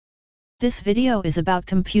This video is about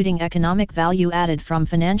computing economic value added from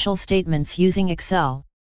financial statements using Excel.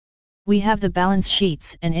 We have the balance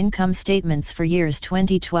sheets and income statements for years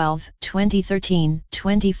 2012, 2013,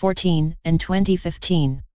 2014, and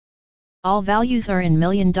 2015. All values are in $1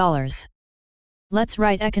 million. Let's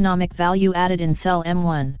write economic value added in cell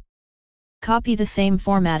M1. Copy the same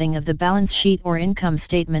formatting of the balance sheet or income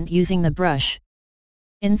statement using the brush.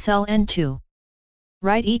 In cell N2,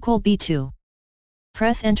 write equal B2.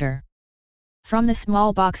 Press enter. From the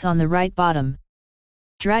small box on the right bottom,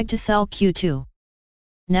 drag to cell Q2.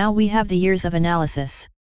 Now we have the years of analysis.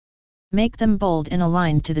 Make them bold and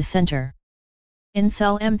aligned to the center. In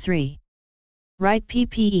cell M3, write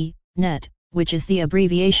PPE, net, which is the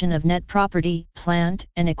abbreviation of net property, plant,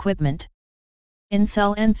 and equipment. In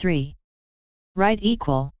cell N3, write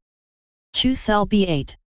equal. Choose cell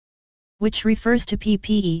B8, which refers to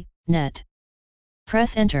PPE, net.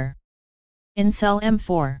 Press enter. In cell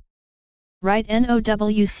M4, write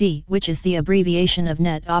NOWC, which is the abbreviation of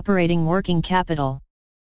net operating working capital.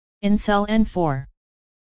 In cell N4,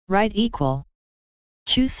 write equal.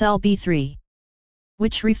 Choose cell B3,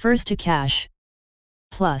 which refers to cash.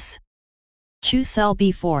 Plus. Choose cell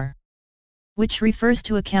B4, which refers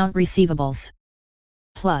to account receivables.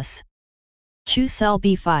 Plus. Choose cell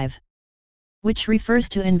B5, which refers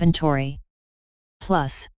to inventory.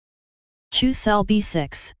 Plus. Choose cell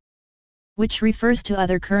B6, which refers to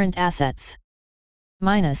other current assets.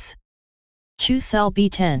 Minus. Choose cell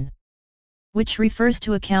B10, which refers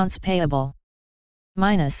to accounts payable.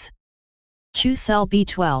 Minus. Choose cell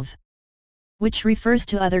B12, which refers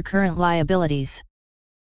to other current liabilities.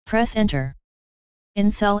 Press enter. In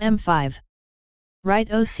cell M5, write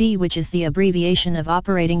OC, which is the abbreviation of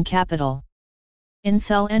operating capital. In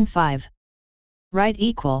cell N5, write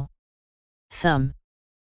equal. Sum.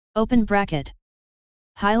 Open bracket.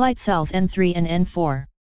 Highlight cells N3 and N4.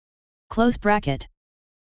 Close bracket.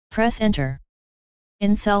 Press enter.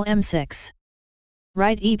 In cell M6,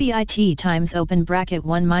 write EBIT times open bracket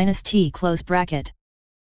 1 minus T close bracket,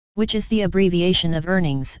 which is the abbreviation of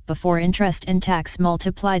earnings before interest and tax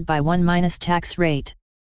multiplied by 1 minus tax rate.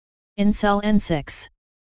 In cell N6,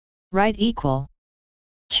 write equal.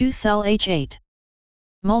 Choose cell H8,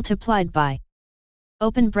 multiplied by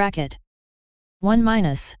open bracket 1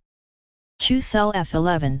 minus. Choose cell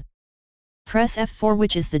F11. Press F4,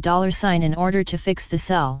 which is the $sign, in order to fix the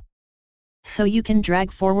cell. So you can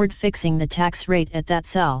drag forward fixing the tax rate at that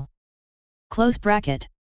cell. Close bracket.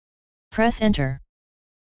 Press enter.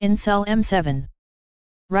 In cell M7,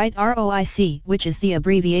 write ROIC, which is the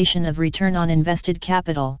abbreviation of return on invested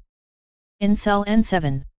capital. In cell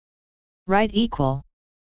N7, write equal.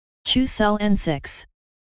 Choose cell N6,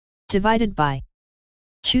 divided by.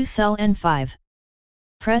 Choose cell N5.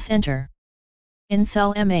 Press enter. In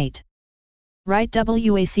cell M8, write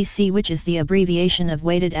WACC, which is the abbreviation of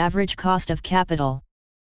weighted average cost of capital.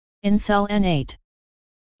 In cell N8,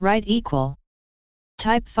 write equal.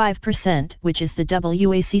 Type 5%, which is the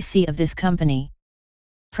WACC of this company.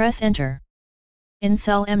 Press enter. In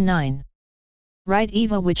cell M9, write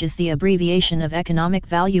EVA, which is the abbreviation of economic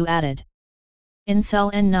value added. In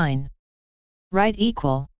cell N9, write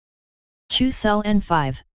equal. Choose cell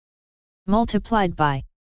N5, multiplied by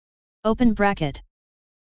open bracket.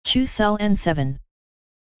 Choose cell N7,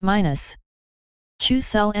 minus. Choose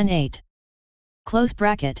cell N8, close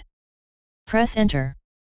bracket. Press enter.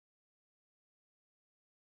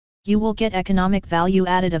 You will get economic value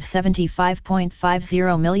added of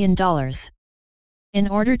 $75.50 million. In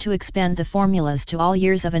order to expand the formulas to all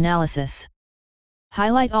years of analysis,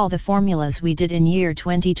 highlight all the formulas we did in year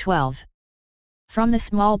 2012. From the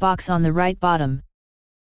small box on the right bottom,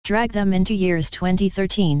 drag them into years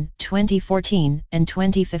 2013, 2014, and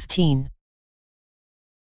 2015.